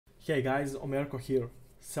Hey guys, Omerko here,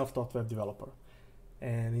 self-taught web developer.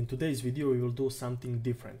 And in today's video we will do something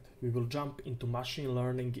different. We will jump into machine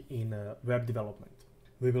learning in web development.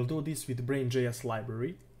 We will do this with Brain.js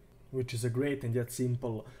library, which is a great and yet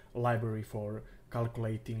simple library for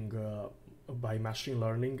calculating by machine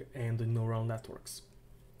learning and neural networks.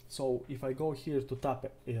 So if I go here to tab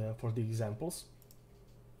for the examples,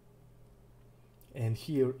 and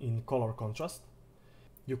here in color contrast,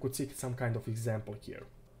 you could see some kind of example here.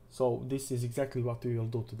 So this is exactly what we will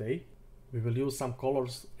do today. We will use some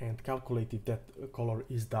colors and calculate if that color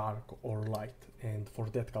is dark or light. And for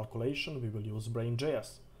that calculation, we will use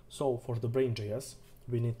Brain.js. So for the Brain.js,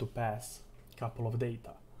 we need to pass a couple of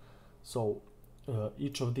data. So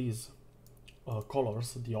each of these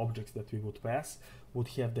colors, the objects that we would pass, would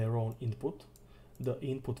have their own input. The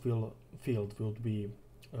input field would be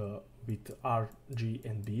with R, G,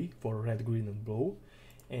 and B for red, green, and blue.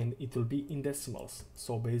 And it will be in decimals.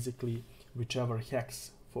 So basically, whichever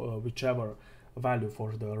hex, whichever value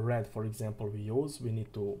for the red, for example, we use, we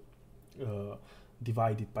need to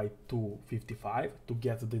divide it by 255 to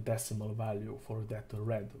get the decimal value for that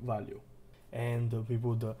red value. And we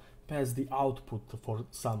would pass the output for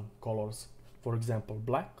some colors, for example,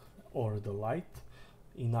 black or the light.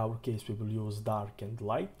 In our case, we will use dark and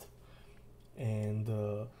light. And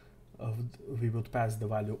we would pass the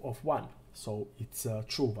value of 1. So it's a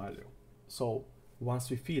true value. So once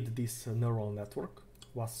we feed this neural network,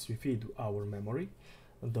 once we feed our memory,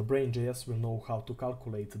 the Brain.js will know how to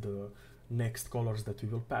calculate the next colors that we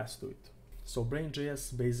will pass to it. So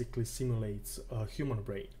Brain.js basically simulates a human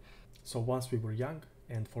brain. So once we were young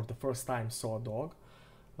and for the first time saw a dog,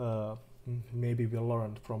 maybe we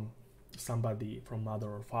learned from somebody, from mother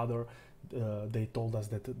or father, they told us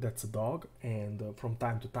that that's a dog, and from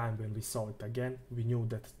time to time when we saw it again, we knew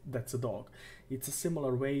that that's a dog. It's a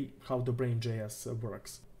similar way how the Brain.js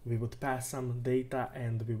works. We would pass some data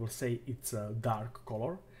and we will say it's a dark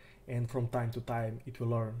color, and from time to time it will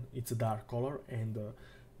learn it's a dark color, and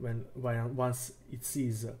once it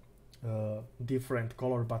sees a different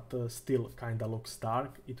color but still kinda looks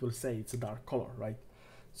dark, it will say it's a dark color, right?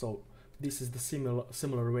 So this is the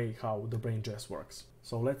similar way how the Brain.js works.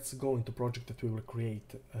 So let's go into project that we will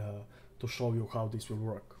create to show you how this will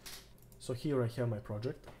work. So here I have my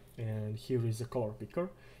project, and here is a color picker.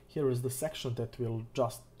 Here is the section that will,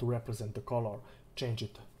 just to represent the color, change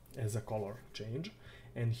it as a color change.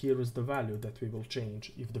 And here is the value that we will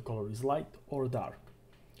change if the color is light or dark.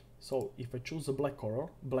 So if I choose a black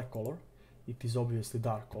color, it is obviously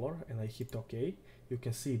dark color, and I hit OK, you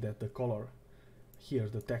can see that the color here,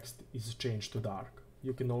 the text is changed to dark.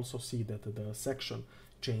 You can also see that the section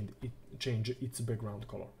change its background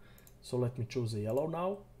color. So let me choose a yellow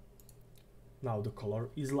now. Now the color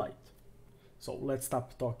is light. So let's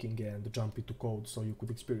stop talking and jump into code so you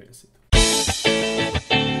could experience it.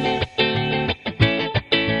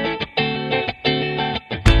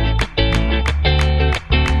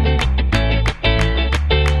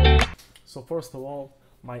 So first of all,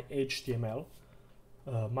 my HTML.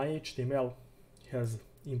 My HTML has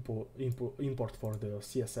import for the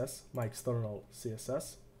CSS, my external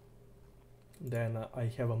CSS. Then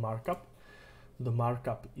I have a markup. The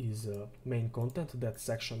markup is main content, that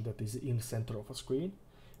section that is in the center of a screen,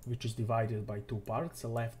 which is divided by two parts, a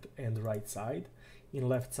left and right side. In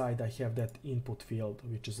left side I have that input field,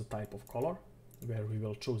 which is a type of color, where we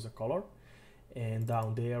will choose a color. And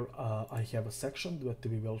down there I have a section that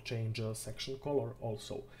we will change a section color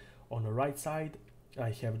also. On the right side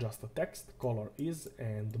I have just a text, color is,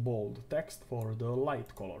 and bold text for the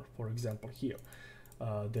light color. For example, here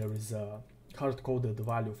there is a hard-coded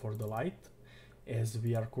value for the light, as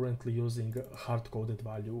we are currently using a hard-coded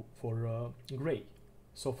value for gray.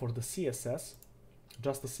 So for the CSS,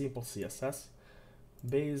 just a simple CSS,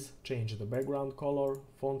 base, change the background color,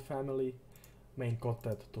 font family, main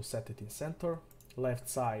content to set it in center, left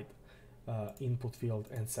side input field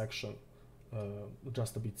and section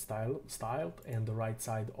just a bit styled, and the right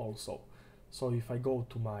side also. So if I go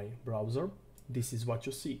to my browser, this is what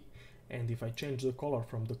you see. And if I change the color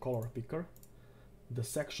from the color picker, the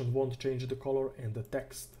section won't change the color, and the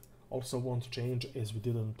text also won't change, as we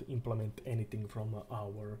didn't implement anything from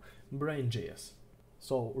our Brain.js.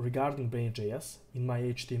 So regarding Brain.js, in my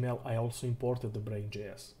HTML I also imported the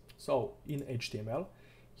Brain.js. So in HTML,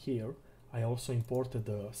 here I also imported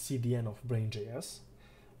the CDN of Brain.js.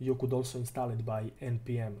 You could also install it by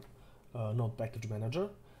npm node package manager,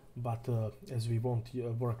 but as we won't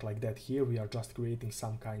work like that here, we are just creating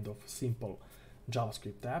some kind of simple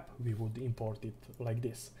JavaScript app. We would import it like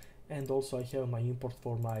this. And also I have my import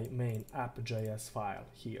for my main app.js file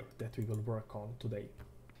here that we will work on today.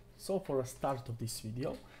 So for a start of this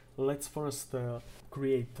video, Let's first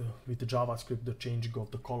create with JavaScript the changing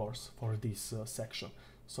of the colors for this section.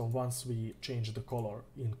 So once we change the color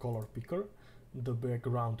in color picker, the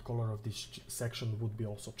background color of this section would be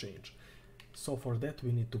also changed. So for that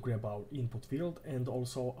we need to grab our input field and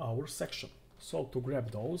also our section. So to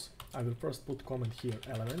grab those, I will first put comment here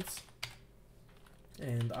elements,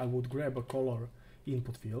 and I would grab a color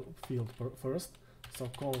input field first. So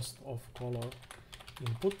const of color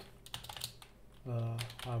input.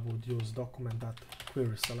 I would use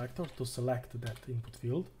document.query selector to select that input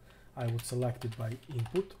field. I would select it by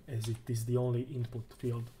input, as it is the only input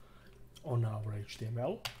field on our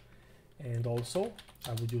HTML. And also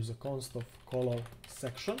I would use a const of color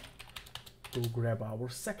section to grab our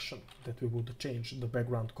section that we would change. The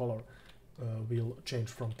background color will change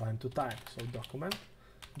from time to time. So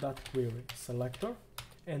document.query selector,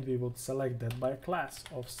 and we would select that by a class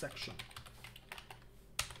of section.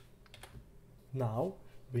 Now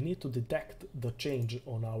we need to detect the change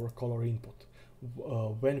on our color input.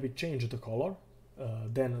 When we change the color,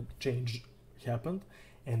 then a change happened,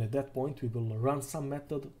 and at that point we will run some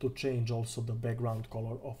method to change also the background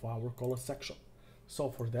color of our color section. So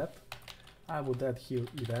for that I would add here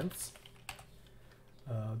events.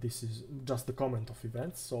 This is just the comment of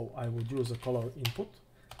events, so I would use a color input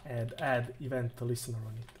and add event listener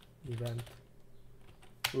on it. Event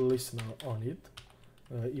listener on it.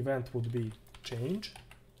 Event would be change,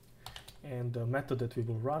 and the method that we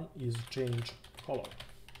will run is change color.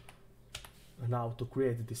 Now to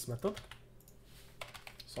create this method,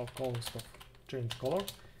 so const of change color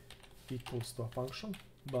equals to a function,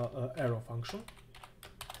 arrow function.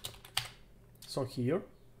 So here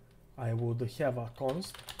I would have a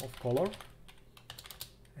const of color,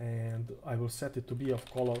 and I will set it to be of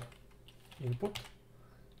color input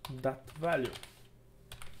that value.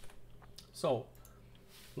 So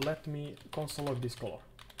let me console log this color.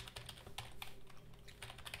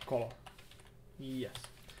 Yes.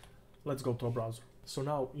 Let's go to a browser. So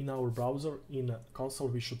now in our browser, in console,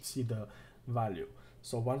 we should see the value.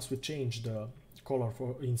 So once we change the color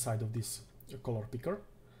for inside of this color picker,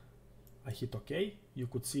 I hit OK. You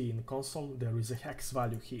could see in console there is a hex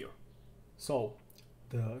value here. So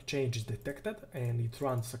the change is detected, and it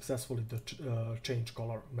runs successfully the change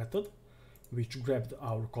color method, which grabbed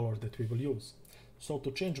our color that we will use. So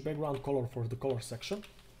to change background color for the color section,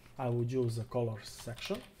 I would use a color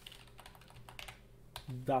section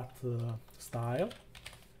dot style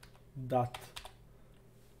dot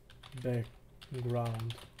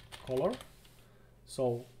background color.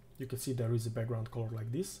 So you can see there is a background color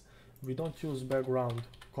like this. We don't use background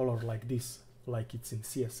color like this, like it's in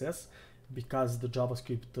CSS, because the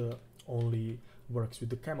JavaScript only works with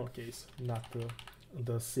the camel case, not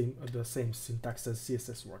the same syntax as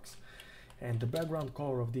CSS works. And the background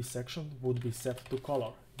color of this section would be set to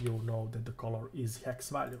color. You know that the color is hex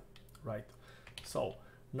value, right? So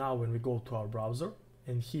now when we go to our browser,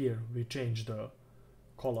 and here we change the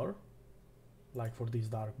color, like for this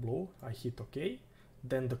dark blue, I hit OK,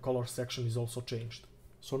 then the color section is also changed.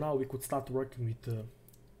 So now we could start working with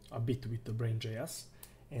a bit with the Brain.js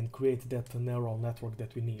and create that neural network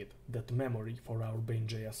that we need, that memory for our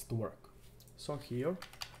Brain.js to work. So here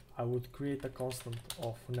I would create a constant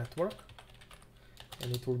of network,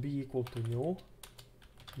 and it will be equal to new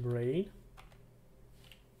brain.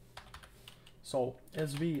 So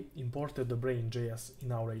as we imported the Brain.js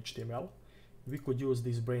in our HTML, we could use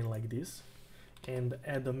this brain like this and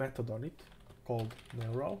add a method on it called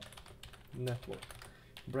neural network.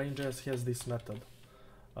 Brain.js has this method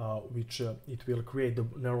which it will create the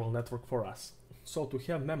neural network for us. So to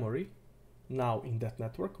have memory now in that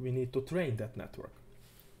network, we need to train that network.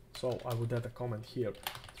 So I would add a comment here,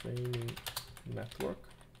 training network.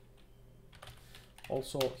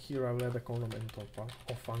 Also here I will add a comment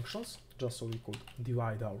of functions, just so we could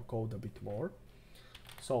divide our code a bit more.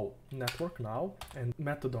 So network now, and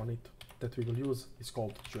method on it that we will use is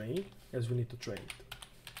called train, as we need to train it.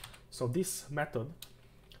 So this method,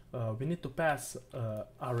 we need to pass an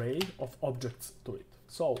array of objects to it.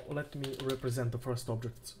 So let me represent the first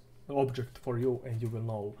object for you, and you will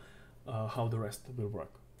know how the rest will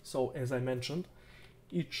work. So as I mentioned,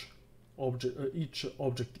 each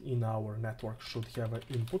object in our network should have an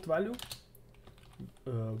input value,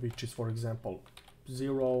 which is, for example,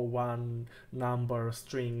 0, 1, number,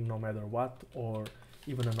 string, no matter what, or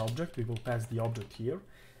even an object. We will pass the object here,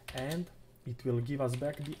 and it will give us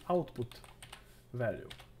back the output value.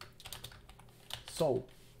 So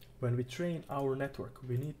when we train our network,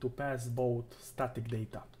 we need to pass both static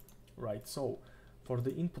data, right? So for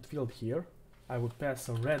the input field here, I would pass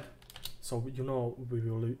a red. So you know we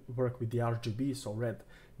will work with the RGB, so red,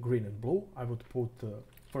 green and blue. I would put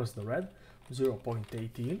first the red,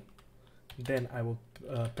 0.18. Then I will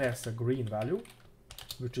pass a green value,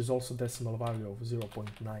 which is also decimal value of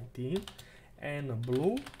 0.19, and a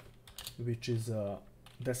blue, which is a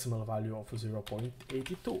decimal value of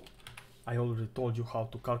 0.82. I already told you how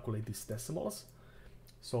to calculate these decimals,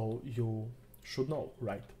 so you should know,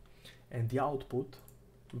 right? And the output,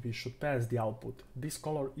 we should pass the output. This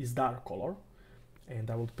color is dark color, and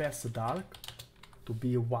I will pass the dark to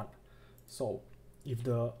be 1. So if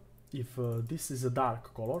this is a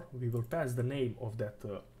dark color, we will pass the name of that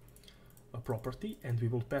property, and we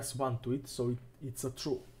will pass 1 to it, so it's a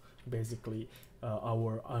true. Basically,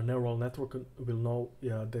 our neural network will know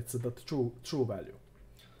that's the true value.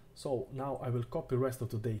 So now I will copy rest of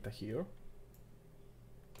the data here.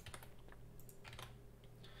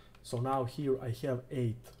 So now here I have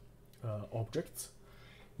 8 objects.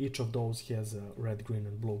 Each of those has red, green,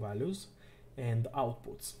 and blue values and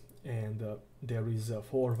outputs. And there is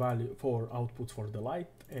 4 outputs for the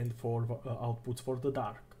light and 4 outputs for the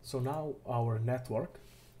dark. So now our network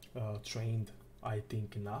trained, I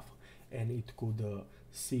think, enough, and it could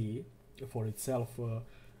see for itself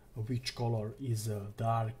which color is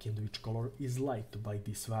dark and which color is light by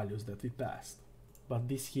these values that we passed. But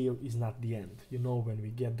this here is not the end. You know, when we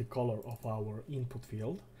get the color of our input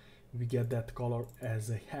field, we get that color as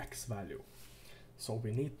a hex value. So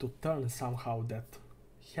we need to turn somehow that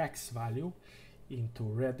hex value into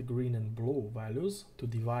red, green, and blue values to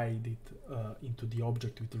divide it into the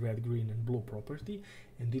object with red, green, and blue property,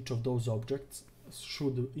 and each of those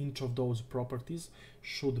properties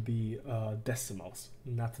should be decimals,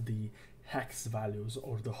 not the hex values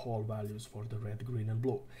or the whole values for the red, green, and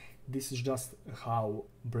blue. This is just how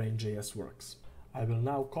Brain.js works. I will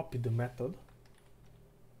now copy the method,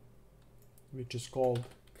 which is called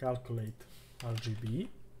calculate RGB.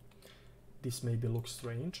 This maybe looks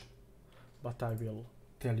strange, but I will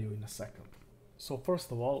tell you in a second. So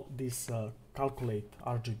first of all, this calculate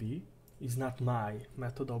RGB is not my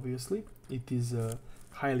method, obviously. It is a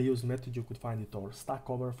highly used method. You could find it on Stack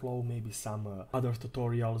Overflow, maybe some other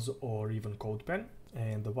tutorials, or even CodePen.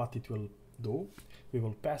 And what it will do, we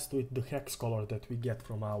will pass to it the hex color that we get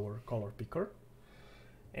from our color picker,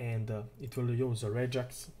 and it will use a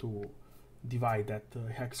regex to divide that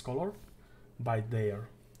hex color by their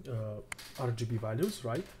RGB values,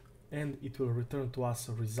 right? And it will return to us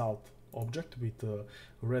a result object with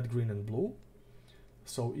red, green, and blue.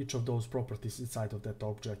 So each of those properties inside of that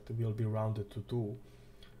object will be rounded to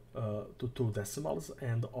two decimals,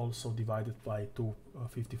 and also divided by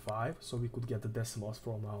 255, so we could get the decimals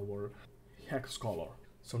from our hex color.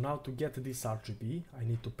 So now to get this RGB, I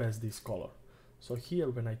need to pass this color. So here,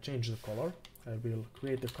 when I change the color, I will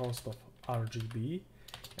create the const of RGB,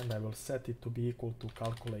 and I will set it to be equal to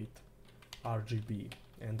calculate RGB,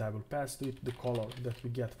 and I will pass to it the color that we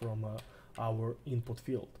get from our input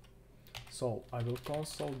field. So I will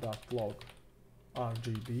console.log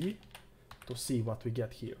RGB to see what we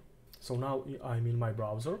get here. So now I'm in my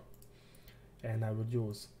browser, and I would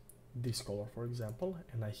use this color, for example,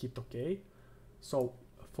 and I hit OK. So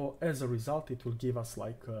as a result, it will give us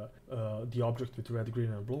like the object with red,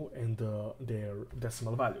 green, and blue, and their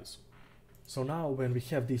decimal values. So now when we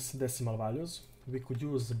have these decimal values, we could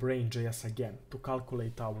use Brain.js again to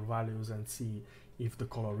calculate our values and see if the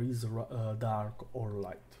color is dark or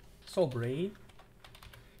light. So Brain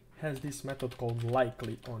has this method called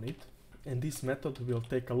likely on it, and this method will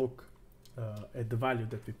take a look at the value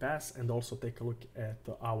that we pass, and also take a look at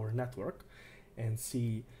our network and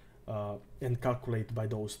see and calculate by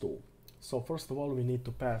those two. So first of all, we need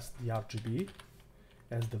to pass the RGB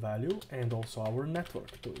as the value and also our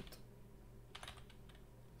network to it.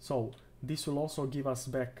 So this will also give us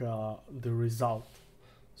back the result.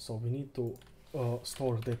 So we need to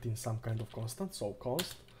store that in some kind of constant. So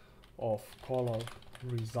const of color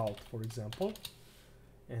result, for example,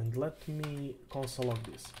 and let me console log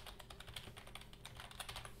this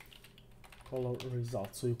color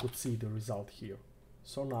result, so you could see the result here.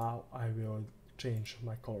 So now I will change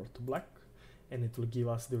my color to black, and it will give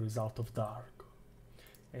us the result of dark.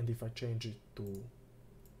 And if I change it to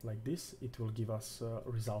like this, it will give us a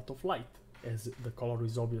result of light, as the color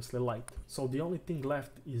is obviously light. So the only thing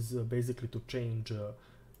left is basically to change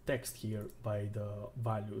text here by the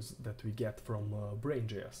values that we get from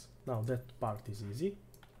Brain.js. Now that part is easy.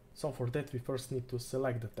 So for that, we first need to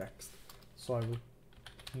select the text. So I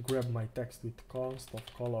will grab my text with const of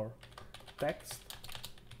color text.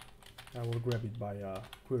 I will grab it by a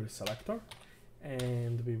query selector,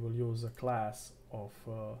 and we will use a class of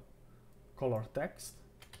color text,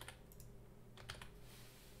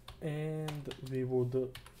 and we would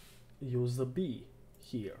use a B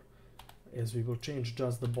here, as we will change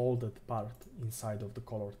just the bolded part inside of the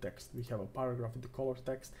color text. We have a paragraph in the color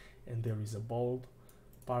text and there is a bold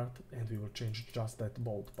part, and we will change just that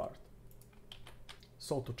bold part.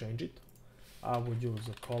 So to change it, I would use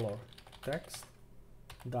a color text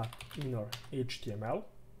dot inner HTML,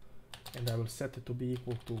 and I will set it to be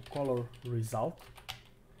equal to color result,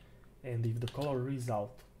 and if the color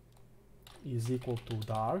result is equal to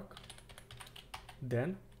dark,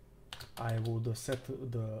 then I would set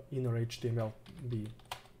the inner HTML be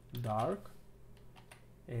dark,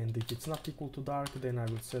 and if it's not equal to dark, then I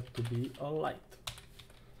will set to be a light.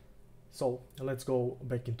 So let's go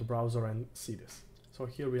back into browser and see this. So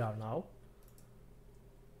here we are now.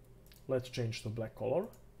 Let's change to black color.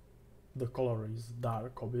 The color is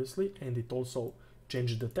dark, obviously, and it also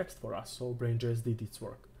changed the text for us, so Brain.js did its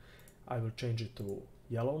work. I will change it to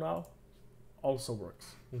yellow now. Also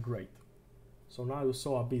works. Great. So now you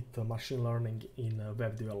saw a bit machine learning in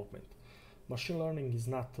web development. Machine learning is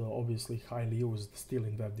not obviously highly used still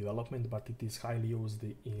in web development, but it is highly used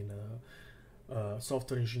in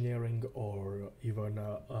software engineering or even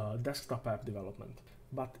desktop app development.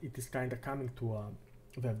 But it is kind of coming to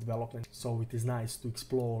web development, so it is nice to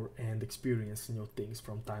explore and experience new things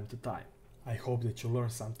from time to time. I hope that you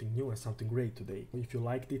learned something new and something great today. If you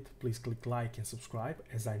liked it, please click like and subscribe,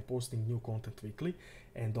 as I'm posting new content weekly,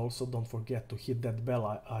 and also don't forget to hit that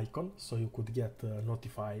bell icon so you could get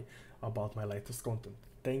notified about my latest content.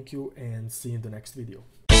 Thank you and see you in the next video.